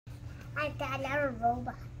I'm a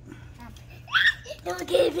robot. Don't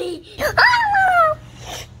get me. Oh!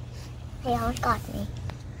 They all got me.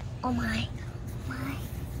 Oh my.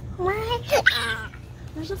 Oh my.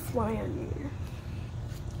 There's a fly on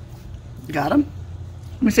you. Got him?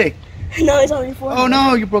 Let me see. No, he's on your forehead. Oh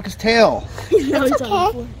no, you broke his tail. No, It's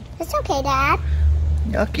okay. It's okay, Dad.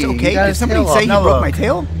 Yucky. It's okay? Did somebody say you broke my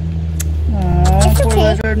tail? It's Aww, poor okay.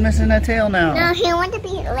 lizard missing a tail now. No, he wanted to be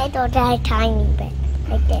little, tiny bit.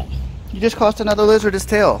 Like this. You just cost another lizard his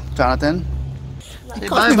tail, Jonathan. Say cost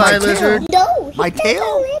bye-bye, me my lizard. No, My he's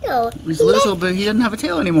tail? little. He's little, but he doesn't have a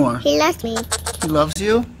tail anymore. He loves me. He loves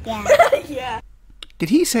you? Yeah. Yeah. Did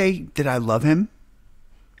he say, did I love him?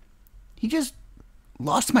 He just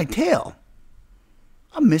lost my tail.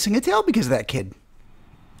 I'm missing a tail because of that kid.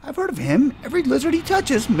 I've heard of him. Every lizard he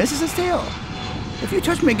touches misses his tail. If you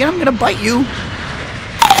touch me again, I'm going to bite you.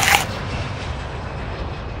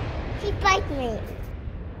 He bites me.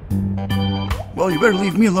 Well, you better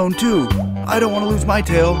leave me alone, too. I don't want to lose my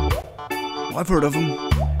tail. Well, I've heard of him.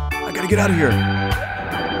 I got to get out of here.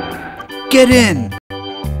 Get in.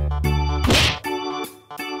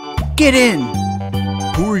 Get in.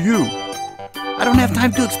 Who are you? I don't have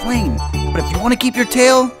time to explain, but if you want to keep your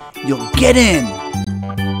tail, you'll get in.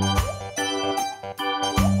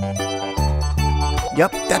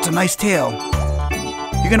 Yep, that's a nice tail.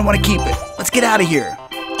 You're gonna want to keep it. Let's get out of here.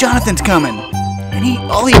 Jonathan's coming, and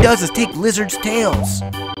all he does is take lizards' tails.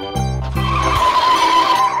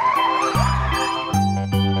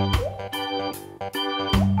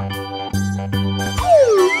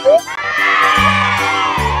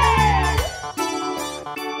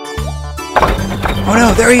 Oh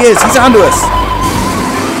no, there he is. He's onto us.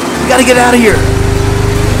 We gotta get out of here.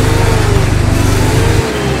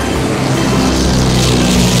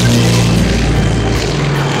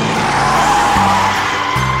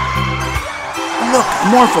 Oh, look, a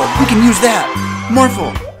Morphle. We can use that.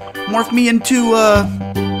 Morphle. Morph me into, a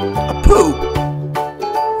poo.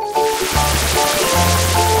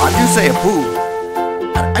 Why'd you say a poo?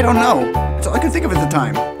 I don't know. That's all I could think of at the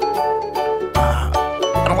time.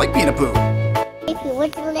 I don't like being a poo. Where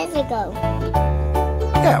did the lizard go?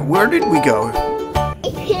 Yeah, where did we go? Where's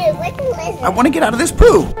the lizard? I want to get out of this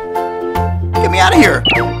poo. Get me out of here.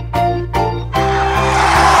 We're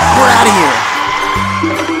out of here.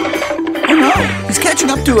 Oh no, he's catching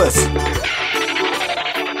up to us.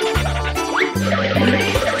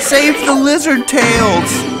 Save the lizard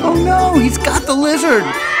tails. Oh no, he's got the lizard.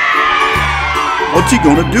 What's he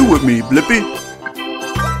gonna do with me, Blippi?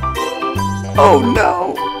 Oh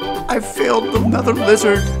no. I failed another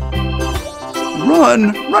lizard.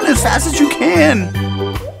 Run! Run as fast as you can!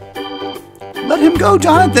 Let him go,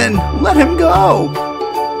 Jonathan! Let him go!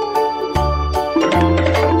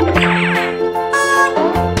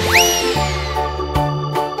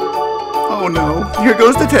 Oh no, here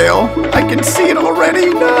goes the tail. I can see it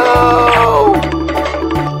already. No!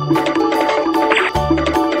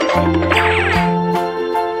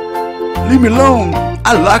 Leave me alone.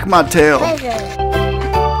 I like my tail.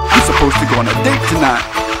 I'm supposed to go on a date tonight. I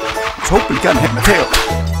was hoping to kind of hit my tail.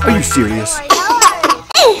 Are you serious?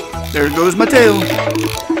 There goes my tail.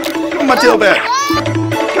 Give my tail back.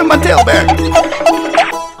 Give my tail back.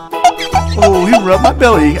 Oh, he rubbed my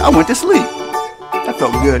belly. I went to sleep. That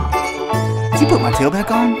felt good. Does he put my tail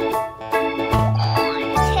back on?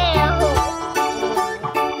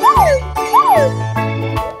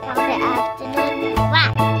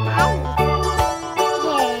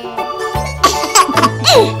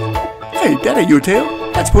 Hey, that ain't your tail.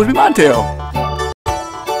 That's supposed to be my tail.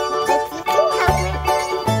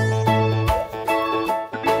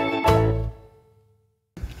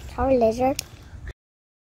 Sorry, lizard.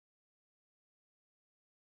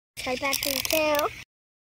 Try back to the tail.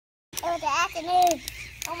 It was the afternoon.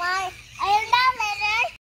 Oh my, I am not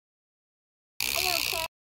lizard. Are you okay?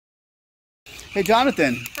 Hey,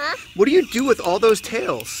 Jonathan. Huh? What do you do with all those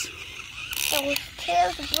tails? Those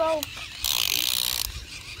tails broke.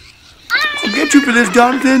 I'll get you for this,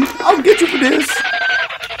 Jonathan. I'll get you for this.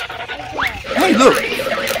 Hey, look.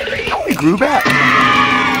 He grew back.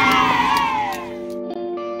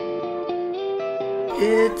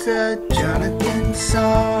 It's a Jonathan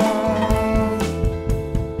song,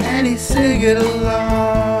 and he's singing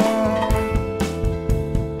along.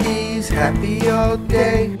 He's happy all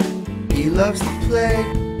day. He loves to play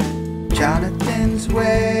Jonathan's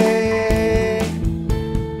way.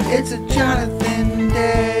 It's a Jonathan